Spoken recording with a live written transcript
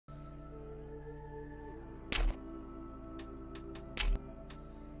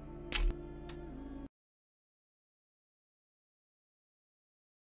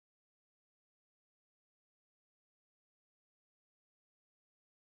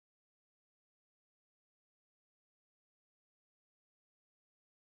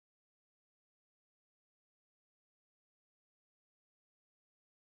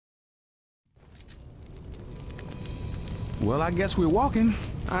Well, I guess we're walking.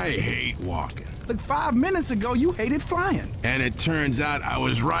 I hate walking. Like 5 minutes ago, you hated flying. And it turns out I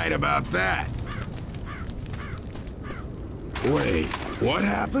was right about that. Wait, what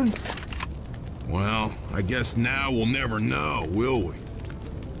happened? Well, I guess now we'll never know, will we?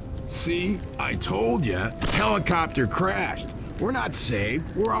 See, I told ya, helicopter crashed. We're not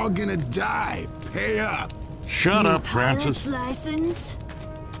saved. We're all gonna die. Pay up. Shut up, Francis. License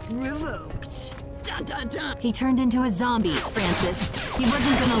revoked. Dun, dun, dun. He turned into a zombie, Francis. He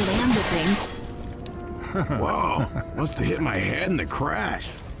wasn't gonna land the thing. Whoa, must have hit my head in the crash.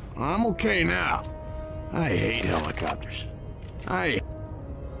 I'm okay now. I hate helicopters. I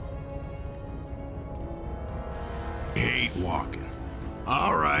hate walking.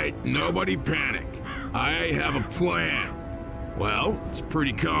 All right, nobody panic. I have a plan. Well, it's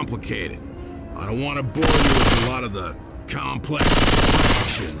pretty complicated. I don't want to bore you with a lot of the complex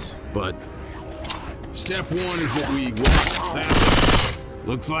actions, but step one is that we walk that way.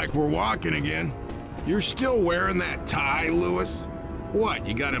 Looks like we're walking again. You're still wearing that tie, Lewis? What,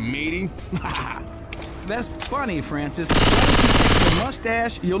 you got a meeting? That's funny, Francis. Why don't you take your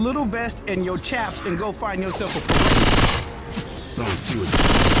mustache, your little vest, and your chaps and go find yourself a parade? Don't see what's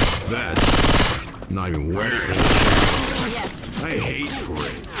that. I'm not even wearing it. Yes. I hate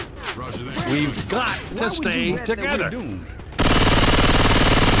parades. Roger that. We've got to stay together.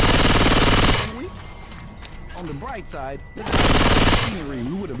 On the bright side, look at the scenery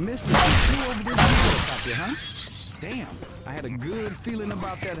we would have missed if we flew over this helicopter, huh? Damn, I had a good feeling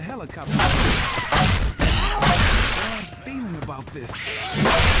about that helicopter. Bad feeling about this.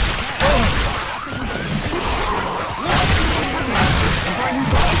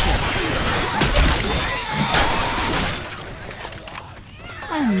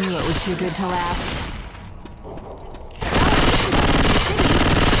 I knew it was too good to last.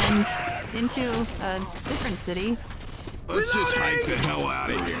 And into a different city. Let's just hike the hell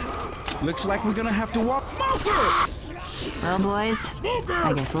out of here. Looks like we're gonna have to walk. Smoker! Well, boys, Smoker!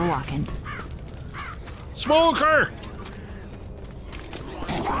 I guess we're walking. Smoker!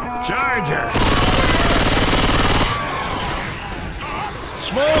 Charger!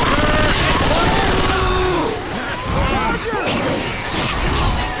 Smoker! Charger!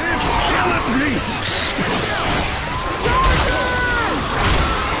 It's killing me!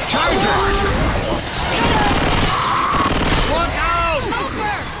 Charger! Look out!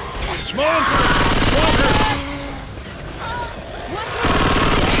 Smoker! Smoker!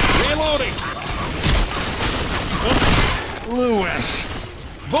 Reloading! Lewis!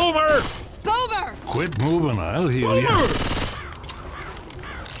 Boomer! Boomer! Quit moving, I'll heal you.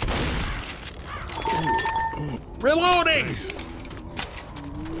 Reloading!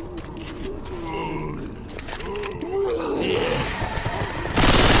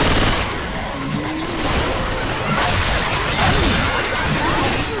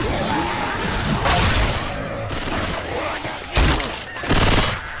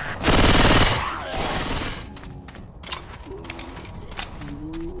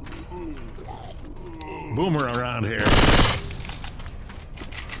 Boomer around here.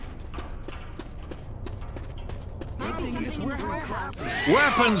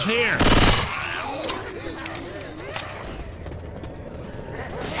 Weapons here!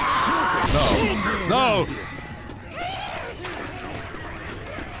 No! No!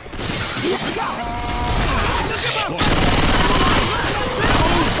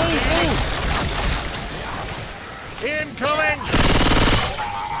 Incoming!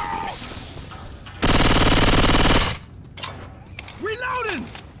 Reloading!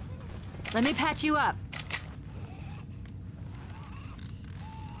 Let me patch you up.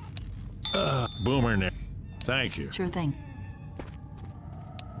 Boomer, Nick. Thank you. Sure thing.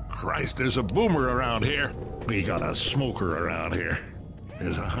 Christ, there's a boomer around here. We got a smoker around here.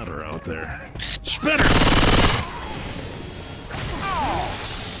 There's a hunter out there. Spinner! Oh,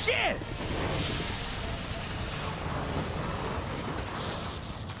 shit!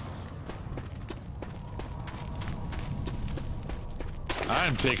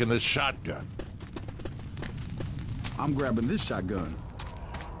 I'm taking this shotgun. I'm grabbing this shotgun.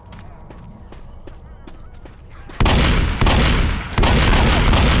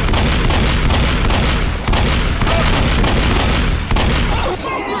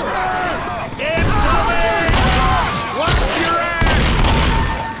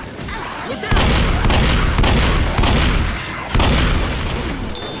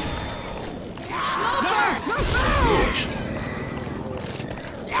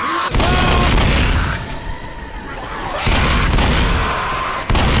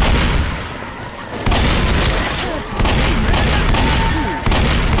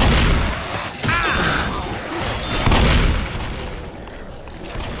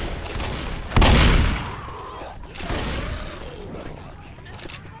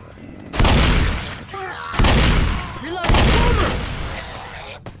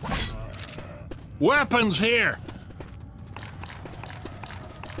 Weapons here!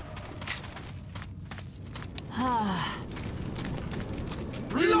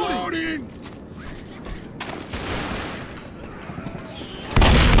 Reloading!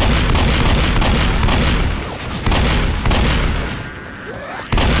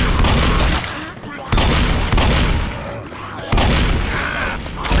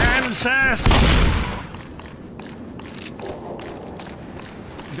 Princess!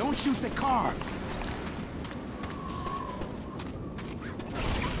 Don't shoot the car.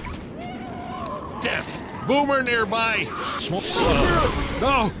 Death! Boomer nearby! Smoke.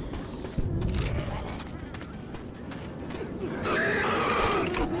 No!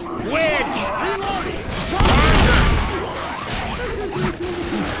 Wedge!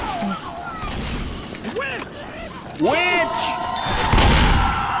 Wedge!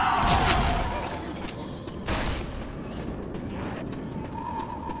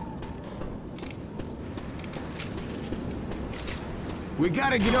 We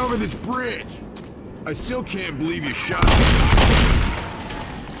gotta get over this bridge. I still can't believe you shot me.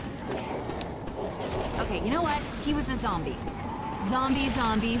 Okay, you know what? He was a zombie. Zombie,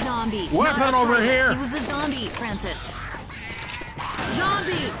 zombie, zombie. Weapon Not a over pilot. here. He was a zombie, Francis.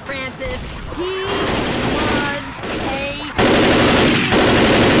 Zombie, Francis. He was a...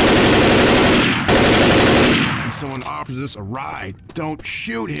 When someone offers us a ride, don't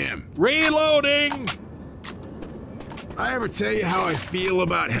shoot him. Reloading! I ever tell you how I feel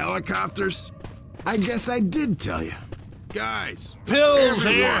about helicopters? I guess I did tell you. Guys, Pills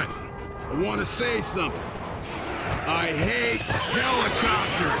everyone, here! I want to say something. I hate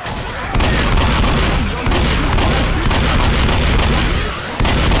helicopters.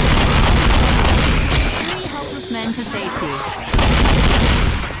 Three helpless men to safety.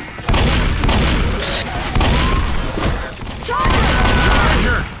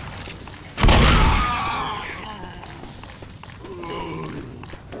 Charger!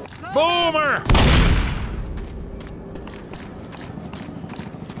 Boomer!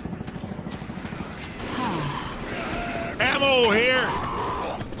 Ammo here!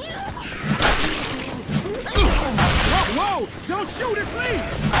 Whoa! Don't shoot, it's me!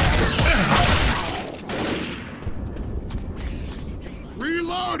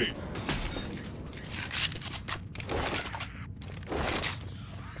 Reloading!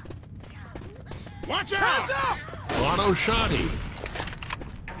 Watch out! Hands up! Auto shotty.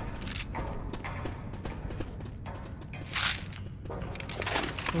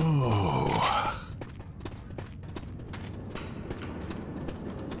 Oh.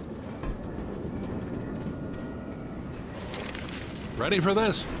 Ready for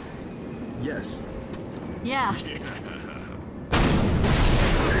this? Yes. Yeah.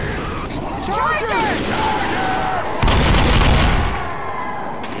 Charger!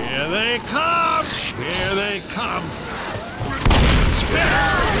 Here they come! Here they come!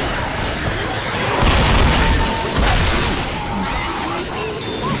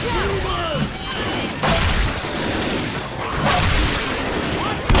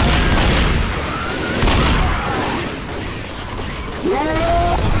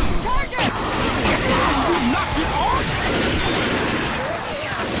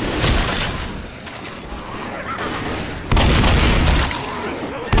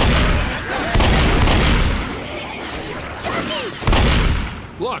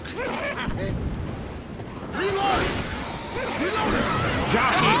 Look! Reload!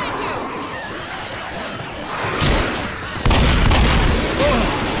 Jockey!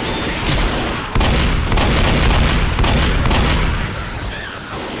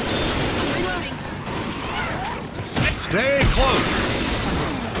 Reloading. Stay close!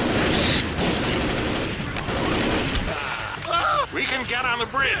 We can get on the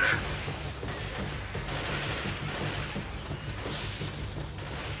bridge!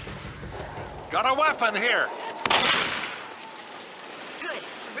 Got a weapon here! Good.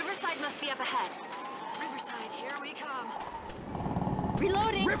 Riverside must be up ahead. Riverside, here we come.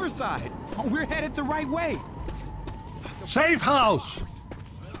 Reloading. Riverside! Oh, we're headed the right way. Safe house!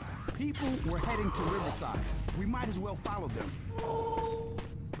 People were heading to Riverside. We might as well follow them.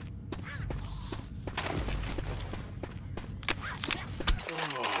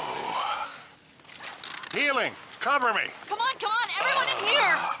 Healing! Cover me! Come on, everyone in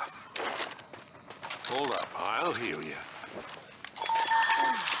here! Hold up, I'll heal you.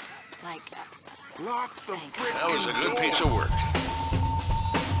 Like, Lock the Thanks. frickin' That was a good door. piece of work.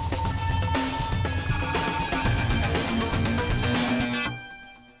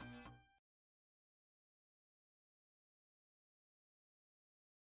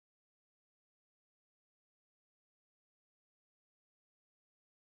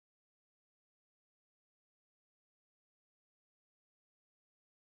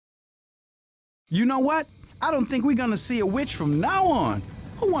 You know what? I don't think we're gonna see a witch from now on.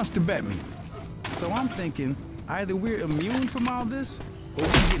 Who wants to bet me? So I'm thinking either we're immune from all this or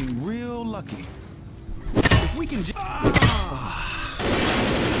we're getting real lucky. If we can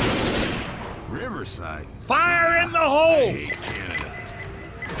Riverside. Fire in the I hole! hate Canada.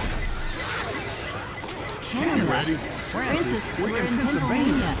 Canada. Ready? Francis, we're in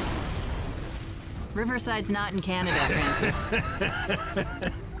Pennsylvania. Riverside's not in Canada, Francis.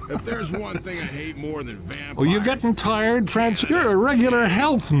 If there's one thing I hate more than vampires... Oh, you getting tired, Francis? You're a regular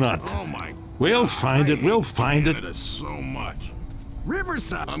health nut. Oh my... We'll find it, we'll find it. Canada so much.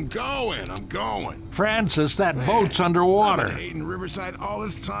 Riverside. I'm going. Francis, that boat's I've underwater. been hating Riverside all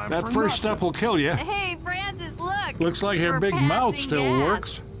this time That for first step nothing. will kill you. Hey, Francis, look! Looks like her We're big mouth passing still gas.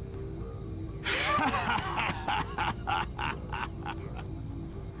 works.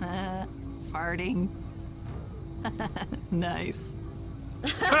 Farting. Nice.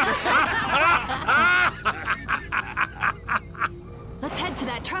 Let's head to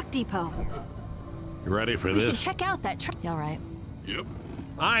that truck depot. You ready for We should this? check out that truck. You all right? Yep.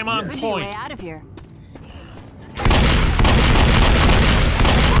 I'm on Could be way point. out of here.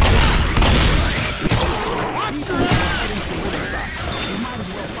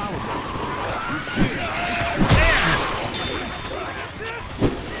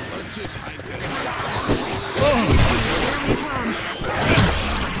 Let's just hike this.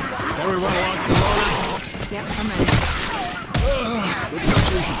 Everyone locked and loaded? Yep, I'm ready. Looks like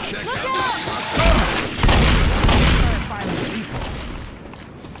we should check Look out. out!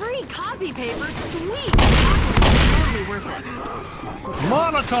 Free copy paper, sweet! Totally worth it.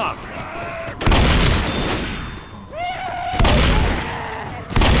 Molotov!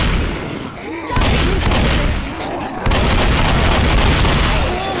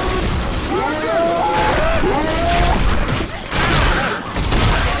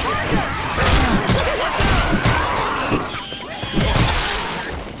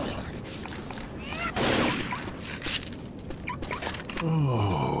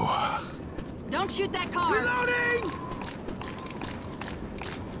 Don't shoot that car! Reloading!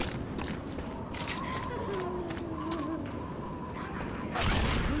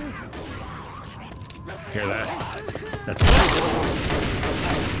 Hear that? That's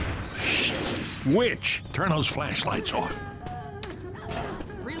Shit. Witch! Turn those flashlights off.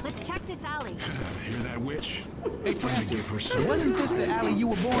 Let's check this alley. Hear that witch? Hey, Francis, wasn't this the alley you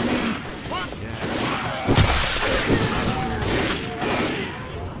were born in?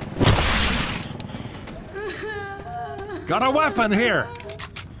 Got a weapon here!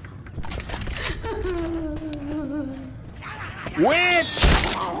 Witch!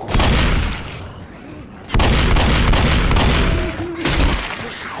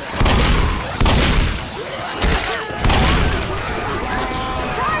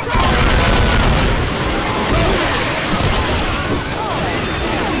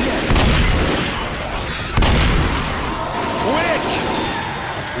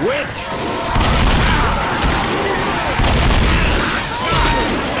 Witch!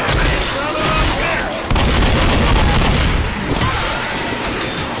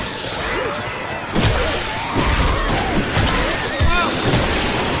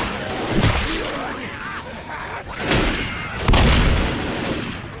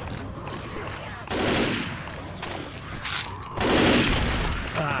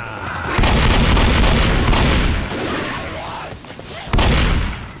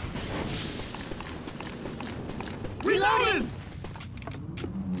 Reloading!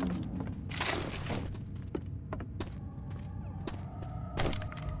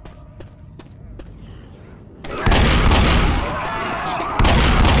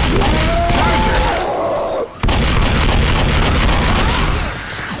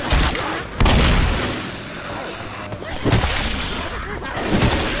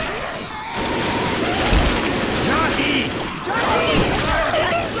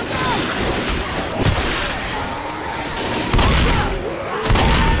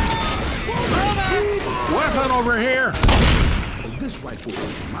 Weapon over here! Oh, this rifle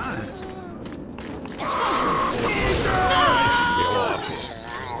is mine.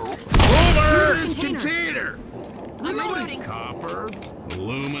 Over! This container! I'm reloading. Copper,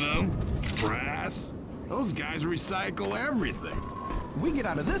 aluminum, brass. Those guys recycle everything. We get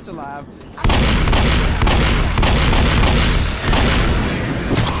out of this alive. Between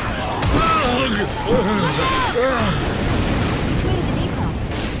the depot.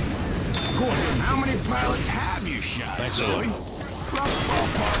 How many pilots have you shot? Thanks, Zoe? Zoe.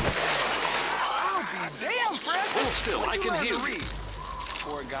 Damn, Francis! Hold still, I can heal you.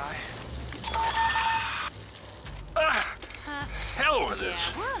 Poor guy. Hell with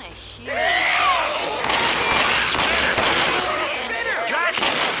this. Yeah, we're on a shoot.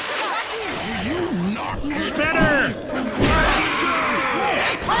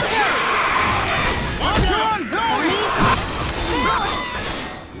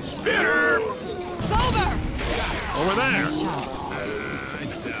 Over there. Nice shot. I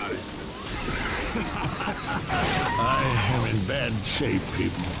doubt it. I am in bad shape,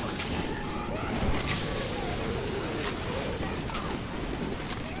 people.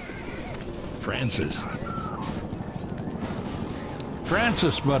 Francis.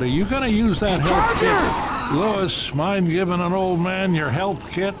 Francis, buddy, you gonna use that health kit? Lewis, mind giving an old man your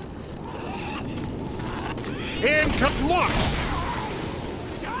health kit? In come look!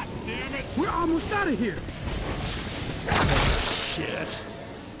 God damn it! We're almost out of here. Shit.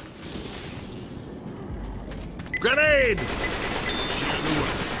 Grenade!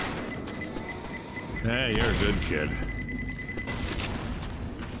 Hey, you're a good kid.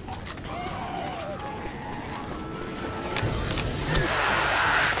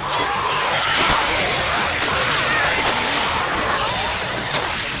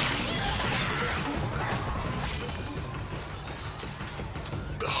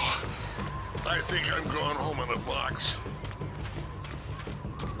 I think I'm going home in a box.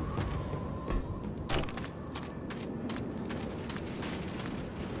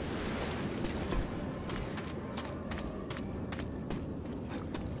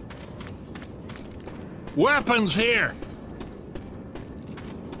 Weapons here!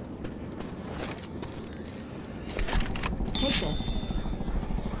 Take this.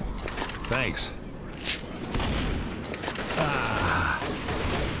 Thanks.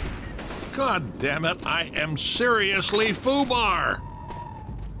 God damn it, I am seriously foobar!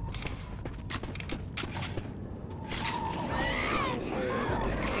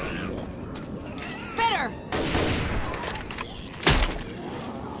 Spitter!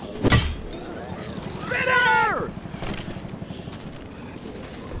 Spitter!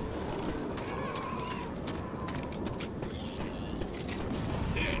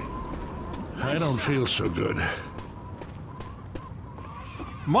 I don't feel so good.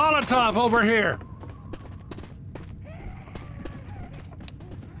 Molotov over here!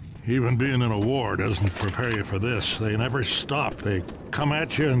 Even being in a war doesn't prepare you for this. They never stop. They come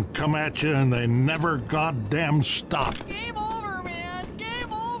at you, and they never goddamn stop. Game over, man!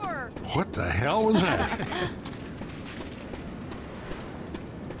 Game over! What the hell was that?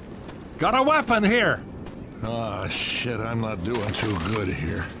 Got a weapon here! Ah, shit, I'm not doing too good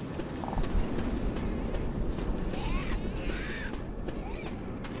here.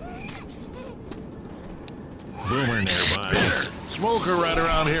 Boomer nearby. Smoker right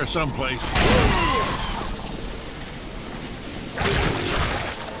around here someplace.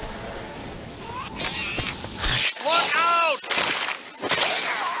 Look out!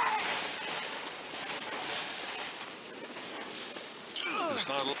 It's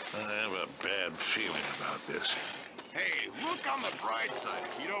not, I have a bad feeling about this. Hey, look on the bright side.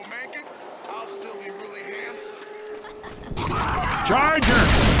 If you don't make it, I'll still be really handsome. Charger!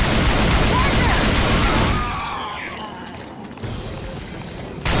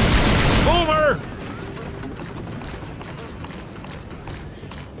 Boomer!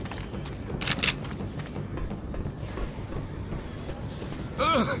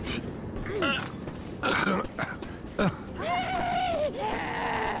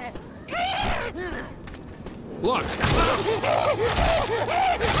 Look!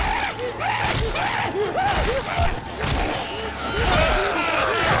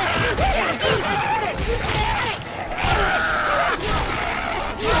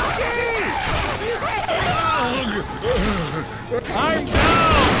 I'm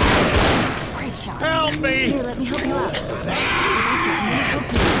down! Great shot. Help me! Here, let me help you out. I got you. I'm gonna help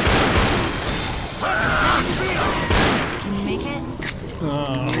you. Can you make it?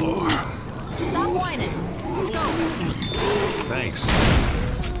 Oh, Stop whining. Let's go. thanks.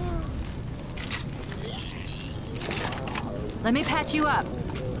 Let me patch you up.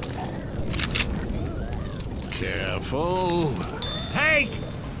 Careful. Tank!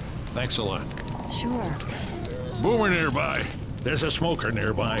 Thanks a lot. Sure. Boomer nearby. There's a smoker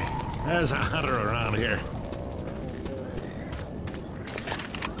nearby. There's a hunter around here.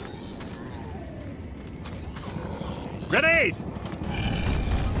 Grenade!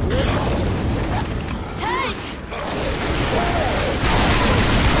 Tank!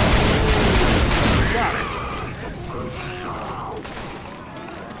 Got it.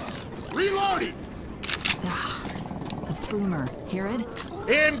 Reloading! A boomer. Hear it?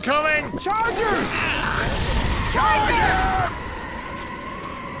 Incoming! Charger! Charger!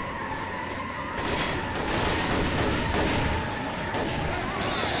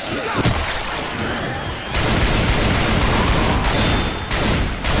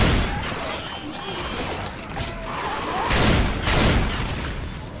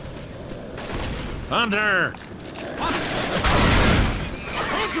 Hunter!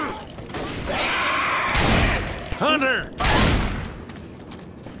 Hunter!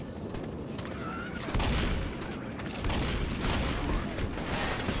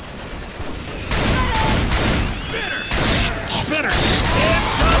 Spitter!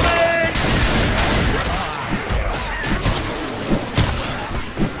 Incoming!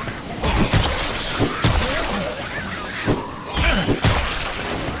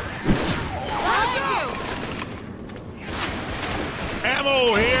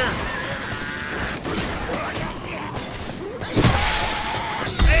 Ammo here!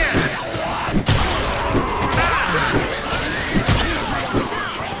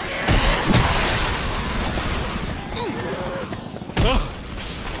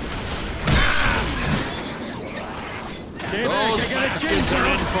 Those bastards are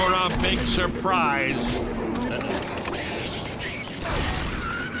in for a big surprise.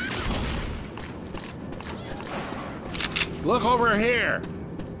 Look over here.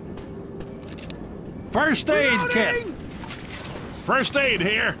 First aid kit. First aid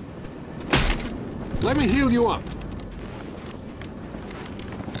here. Let me heal you up.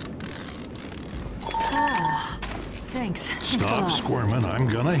 Thanks. Thanks a Stop lot. squirming. I'm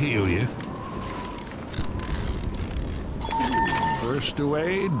gonna heal you. First to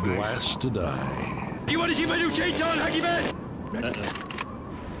aid, last to die. You want to see my new chainsaw, Huggy Bass?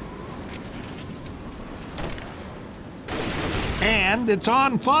 And it's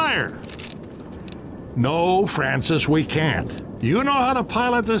on fire. No, Francis, we can't. You know how to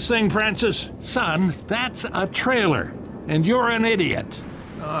pilot this thing, Francis? Son, that's a trailer. And you're an idiot.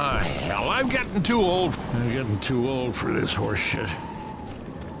 Ah, hell, I'm getting too old. I'm getting too old for this horse shit.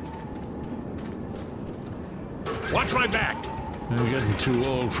 Watch my back. I'm getting too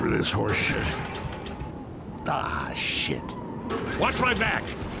old for this horse shit. Ah, shit. Watch my back.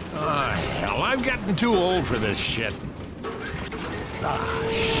 Ah, hell, I'm getting too old for this shit. Ah,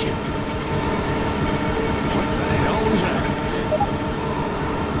 shit. What the hell was that?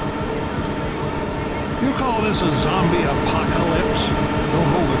 You call this a zombie apocalypse?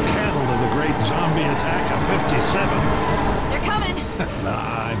 Don't hold a candle to the great zombie attack of '57. They're coming!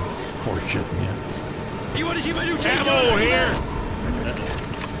 Nah, I'm horseshitting you. You want to see my new chainsaw? Ammo here!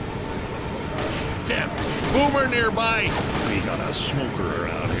 Damn, boomer nearby. We got a smoker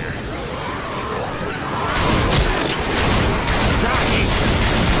around here. Jockey!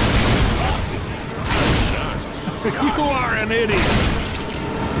 You are an idiot.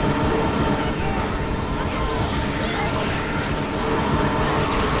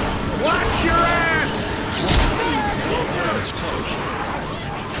 Watch your ass! Yeah, it's close.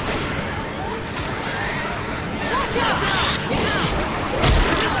 Watch out! Get out!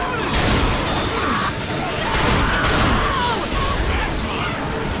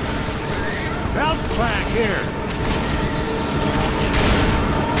 Belt pack here.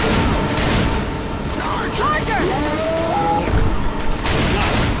 Charger!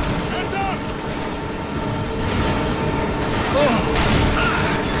 Hands up!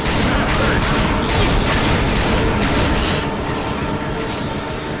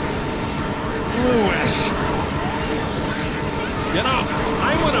 Lewis. You know,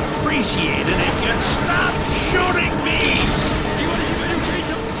 I would appreciate it if you'd stop shooting me! You want to see my new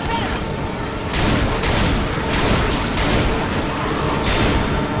chainsaw?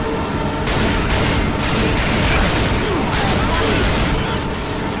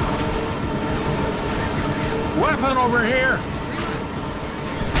 Weapon over here!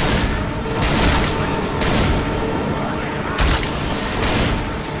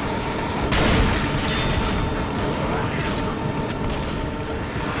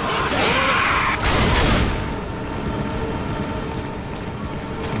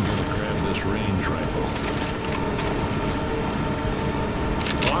 I'm gonna grab this range rifle.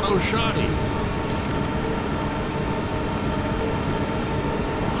 Auto shotty.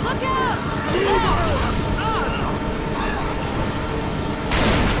 Look out! Oh!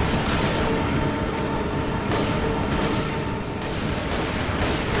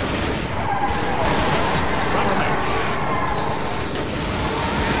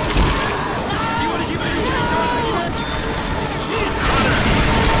 You want to see my new chainsaw?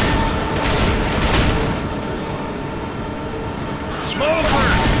 Smoker!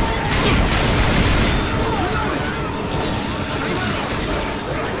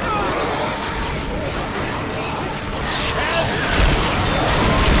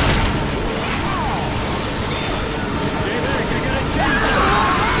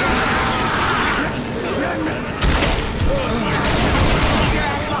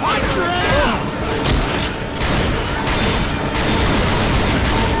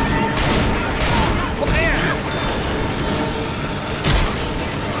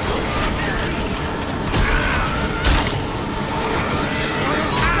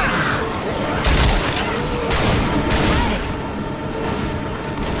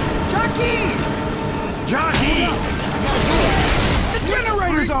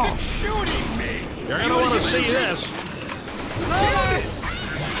 shooting me! You're gonna want to see this.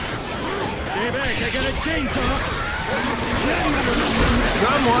 Stay back, I got a chainsaw.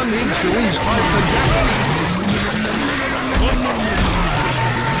 Someone needs to restart the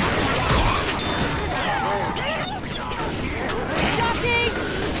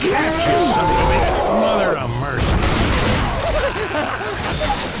Catch you, son of a bitch. Mother of mercy.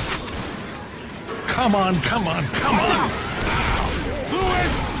 Come on, come on, come on.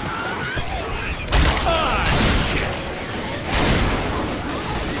 Lewis! Ah, shit.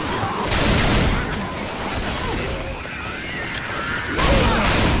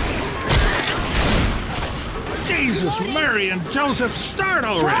 Jesus, Mary and Joseph, start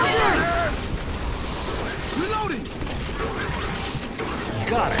already. Reloading!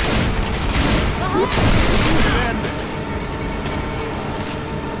 Got it.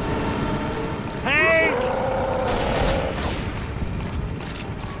 Tank!